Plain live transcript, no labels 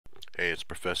Hey, it's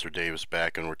Professor Davis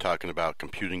back, and we're talking about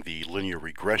computing the linear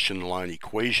regression line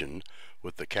equation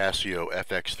with the Casio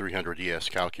fx-300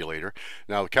 calculator.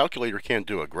 Now, the calculator can't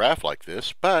do a graph like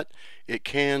this, but it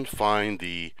can find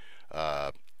the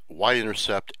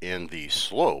y-intercept and the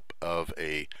slope of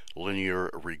a linear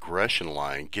regression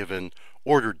line given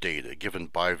ordered data, given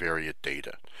bivariate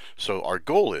data. So our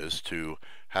goal is to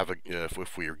have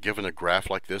if we are given a graph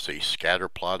like this, a scatter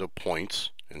plot of points,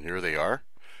 and here they are.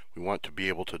 We want to be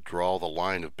able to draw the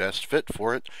line of best fit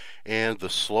for it, and the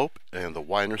slope and the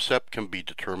y-intercept can be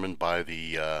determined by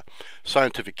the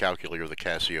scientific calculator, the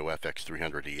Casio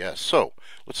fx-300 So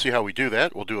let's see how we do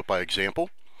that. We'll do it by example.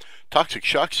 Toxic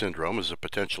shock syndrome is a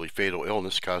potentially fatal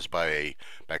illness caused by a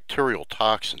bacterial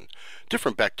toxin.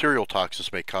 Different bacterial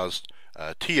toxins may cause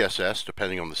TSS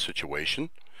depending on the situation.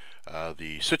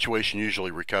 The situation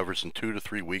usually recovers in 2 to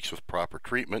 3 weeks with proper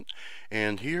treatment,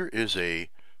 and here is a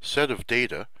set of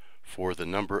data for the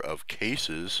number of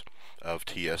cases of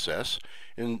TSS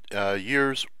in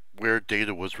years where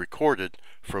data was recorded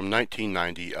from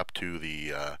 1990 up to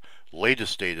the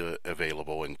latest data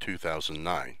available in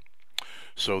 2009.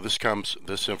 So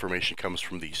this information comes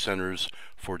from the Centers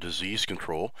for Disease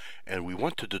Control, and we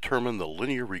want to determine the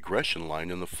linear regression line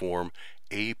in the form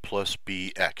a plus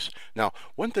bx. Now,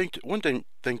 one thing to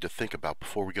think about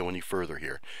before we go any further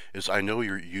here is I know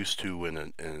you're used to in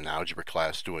an algebra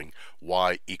class doing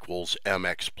y equals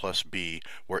mx plus b,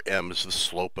 where m is the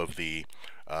slope of a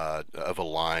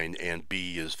line and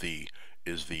b is the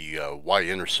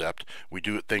y-intercept. We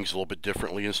do things a little bit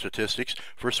differently in statistics.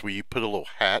 First, we put a little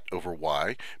hat over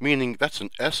y, meaning that's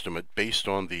an estimate based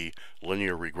on the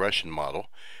linear regression model.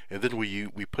 And then we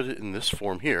put it in this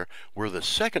form here, where the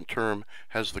second term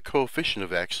has the coefficient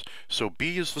of x. So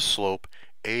b is the slope,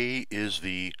 a is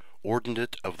the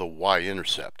ordinate of the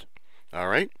y-intercept. All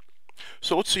right?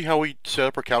 So let's see how we set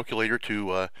up our calculator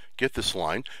to get this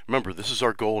line. Remember, this is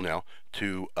our goal now.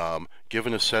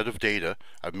 Given a set of data,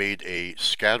 I've made a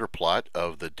scatter plot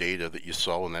of the data that you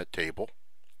saw in that table,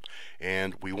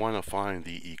 and we want to find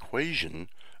the equation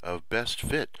of best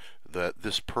fit,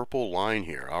 this purple line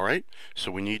here. All right,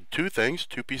 so we need two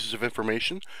pieces of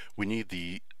information. We need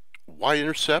the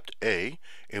y-intercept a,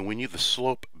 and we need the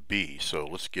slope b. So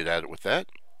let's get at it with that.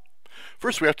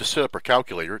 First, we have to set up our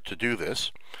calculator to do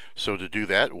this. So to do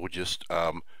that, we'll just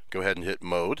go ahead and hit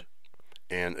mode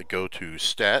and go to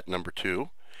stat number 2,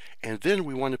 and then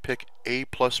we want to pick a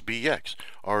plus bx,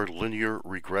 our linear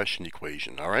regression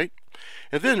equation. All right,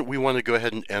 and then we want to go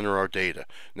ahead and enter our data.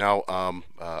 Now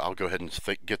I'll go ahead and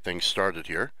get things started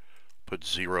here. Put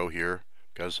 0 here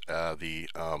because the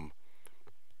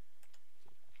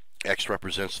x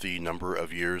represents the number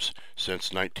of years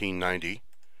since 1990,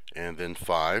 and then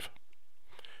 5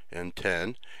 and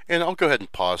 10, and I'll go ahead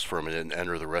and pause for a minute and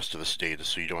enter the rest of this data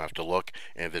so you don't have to look,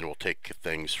 and then we'll take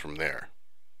things from there.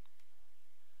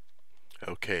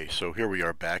 Okay, so here we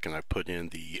are back, and I put in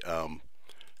the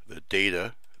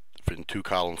data in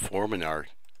 2-column form in our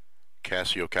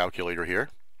Casio calculator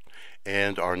here,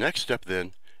 and our next step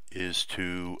then is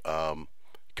to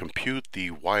compute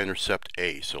the y-intercept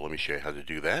a. So let me show you how to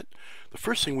do that. The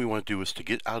first thing we want to do is to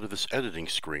get out of this editing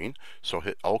screen, so I'll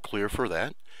hit all clear for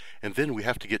that, and then we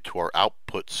have to get to our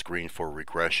output screen for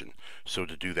regression. So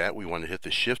to do that, we want to hit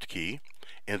the shift key,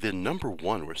 and then number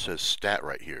 1 where it says stat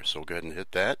right here. So we'll go ahead and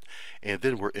hit that, and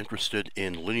then we're interested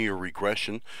in linear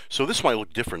regression. So this might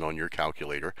look different on your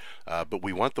calculator, but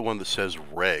we want the one that says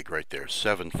reg right there,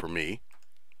 7 for me.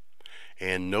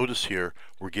 And notice here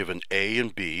we're given a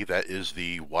and b, that is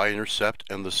the y-intercept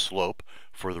and the slope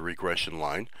for the regression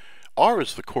line. R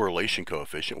is the correlation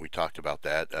coefficient. We talked about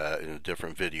that in a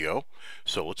different video.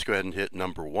 So let's go ahead and hit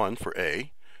number 1 for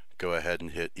a. Go ahead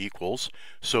and hit equals.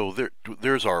 So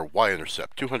there's our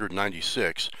y-intercept,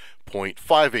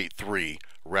 296.583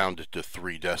 rounded to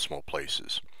 3 decimal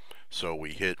places. So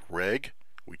we hit reg.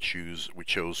 We chose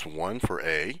 1 for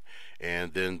a,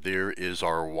 and then there is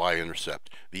our y-intercept,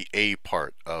 the a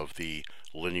part of the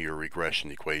linear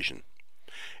regression equation.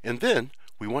 And then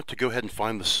we want to go ahead and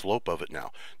find the slope of it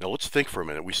now. Now let's think for a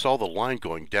minute. We saw the line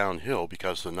going downhill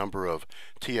because the number of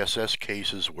TSS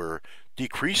cases were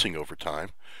decreasing over time,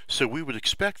 so we would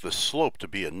expect the slope to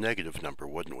be a negative number,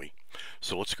 wouldn't we?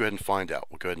 So let's go ahead and find out.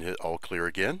 We'll go ahead and hit all clear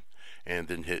again, and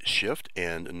then hit shift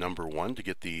and number 1 to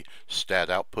get the stat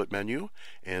output menu,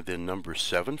 and then number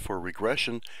 7 for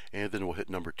regression, and then we'll hit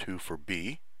number 2 for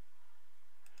B.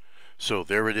 So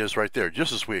there it is right there,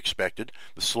 just as we expected.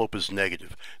 The slope is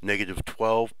negative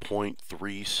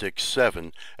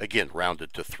 12.367, again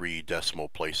rounded to 3 decimal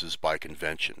places by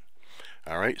convention.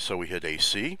 Alright, so we hit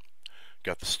AC,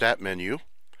 got the stat menu,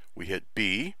 we hit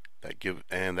B, that gave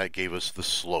us the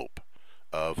slope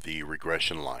of the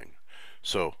regression line.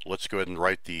 So let's go ahead and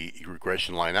write the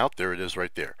regression line out. There it is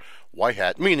right there. Y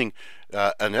hat, meaning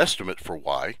an estimate for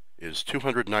y is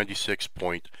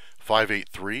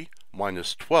 296.583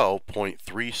 minus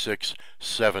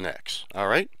 12.367x. All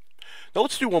right? Now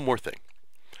let's do one more thing.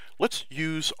 Let's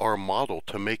use our model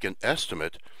to make an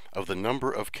estimate of the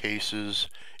number of cases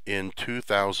in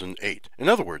 2008. In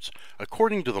other words,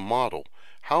 according to the model,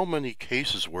 how many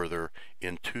cases were there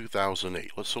in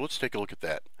 2008? So let's take a look at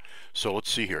that. So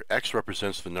let's see here. X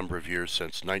represents the number of years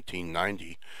since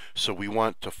 1990. So we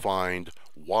want to find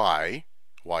y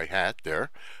hat there,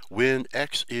 when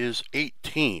X is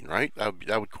 18, right?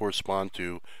 That would correspond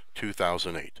to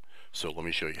 2008. So let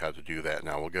me show you how to do that.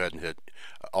 Now we'll go ahead and hit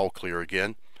all clear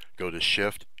again. Go to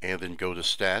Shift and then go to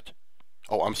Stat.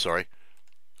 Oh, I'm sorry.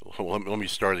 Let me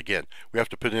start again. We have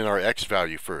to put in our X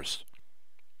value first.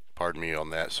 Pardon me on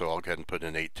that. So I'll go ahead and put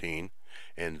in 18.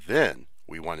 And then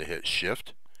we want to hit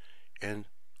Shift and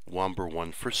number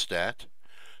 1 for Stat,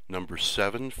 number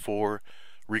 7 for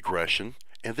Regression,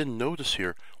 and then notice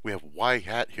here we have Y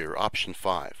hat here, option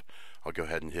 5. I'll go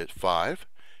ahead and hit 5,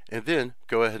 and then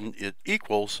go ahead and it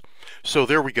equals. So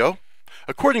there we go.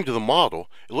 According to the model,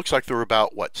 it looks like there were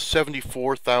about,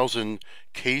 74,000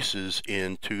 cases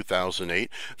in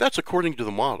 2008. That's according to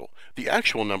the model. The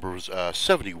actual number was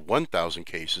 71,000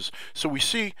 cases. So we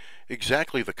see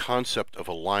exactly the concept of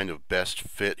a line of best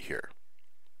fit here.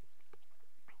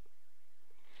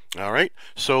 All right,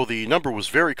 so the number was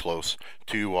very close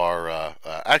to our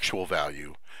actual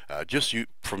value just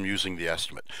from using the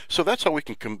estimate. So that's how we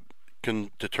can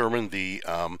determine the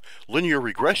linear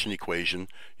regression equation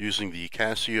using the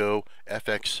Casio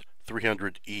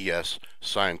fx-300 ES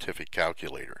scientific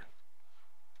calculator.